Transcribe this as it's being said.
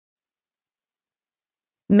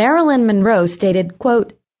Marilyn Monroe stated,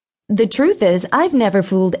 quote, "The truth is, I've never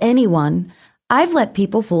fooled anyone. I've let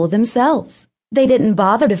people fool themselves. They didn't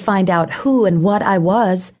bother to find out who and what I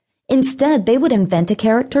was. Instead, they would invent a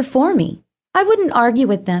character for me. I wouldn't argue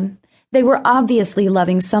with them. They were obviously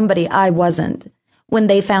loving somebody I wasn't. When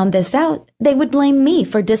they found this out, they would blame me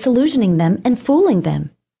for disillusioning them and fooling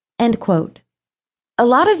them." End quote. A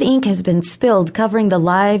lot of ink has been spilled covering the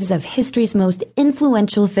lives of history's most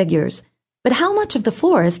influential figures, but how much of the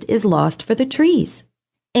forest is lost for the trees?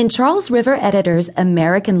 In Charles River Editor's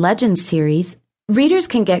American Legends series, readers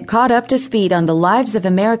can get caught up to speed on the lives of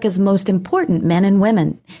America's most important men and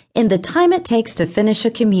women in the time it takes to finish a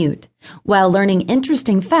commute, while learning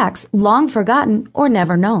interesting facts long forgotten or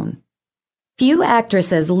never known. Few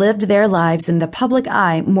actresses lived their lives in the public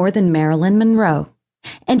eye more than Marilyn Monroe,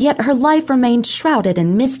 and yet her life remains shrouded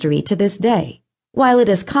in mystery to this day. While it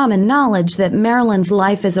is common knowledge that Marilyn's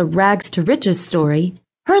life is a rags-to-riches story,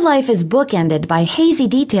 her life is bookended by hazy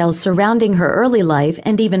details surrounding her early life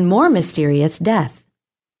and even more mysterious death.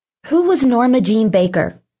 Who was Norma Jean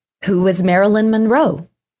Baker? Who was Marilyn Monroe?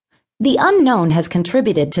 The unknown has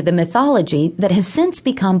contributed to the mythology that has since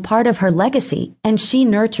become part of her legacy, and she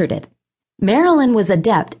nurtured it. Marilyn was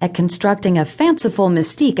adept at constructing a fanciful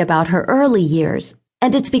mystique about her early years,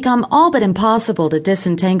 and it's become all but impossible to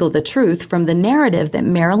disentangle the truth from the narrative that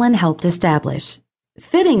Marilyn helped establish.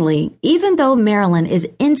 Fittingly, even though Marilyn is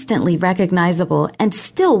instantly recognizable and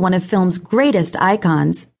still one of film's greatest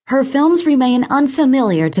icons, her films remain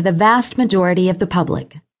unfamiliar to the vast majority of the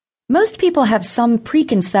public. Most people have some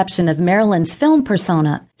preconception of Marilyn's film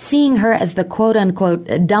persona, seeing her as the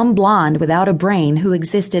quote-unquote dumb blonde without a brain who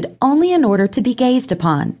existed only in order to be gazed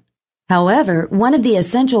upon. However, one of the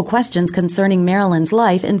essential questions concerning Marilyn's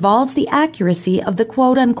life involves the accuracy of the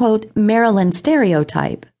quote-unquote Marilyn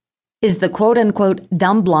stereotype. Is the quote-unquote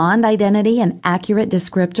dumb blonde identity an accurate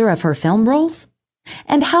descriptor of her film roles?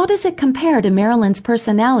 And how does it compare to Marilyn's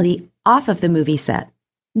personality off of the movie set?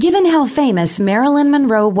 Given how famous Marilyn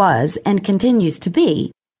Monroe was and continues to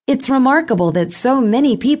be, it's remarkable that so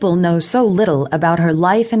many people know so little about her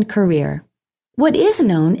life and career. What is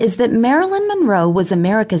known is that Marilyn Monroe was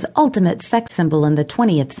America's ultimate sex symbol in the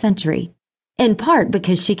 20th century, in part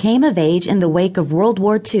because she came of age in the wake of World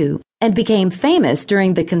War II and became famous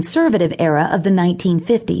during the conservative era of the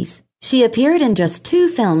 1950s. She appeared in just 2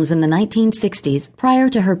 films in the 1960s prior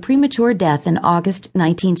to her premature death in August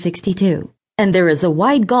 1962. And there is a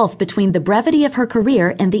wide gulf between the brevity of her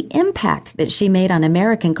career and the impact that she made on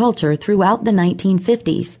American culture throughout the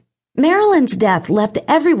 1950s. Marilyn's death left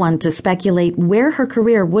everyone to speculate where her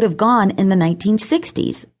career would have gone in the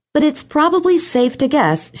 1960s, but it's probably safe to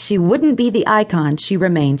guess she wouldn't be the icon she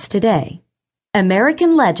remains today.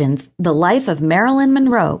 American Legends, The Life of Marilyn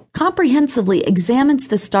Monroe, comprehensively examines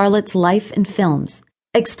the starlet's life and films,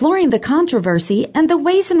 exploring the controversy and the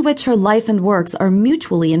ways in which her life and works are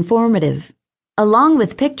mutually informative. Along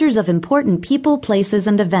with pictures of important people, places,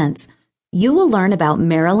 and events, you will learn about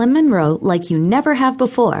Marilyn Monroe like you never have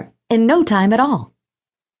before, in no time at all.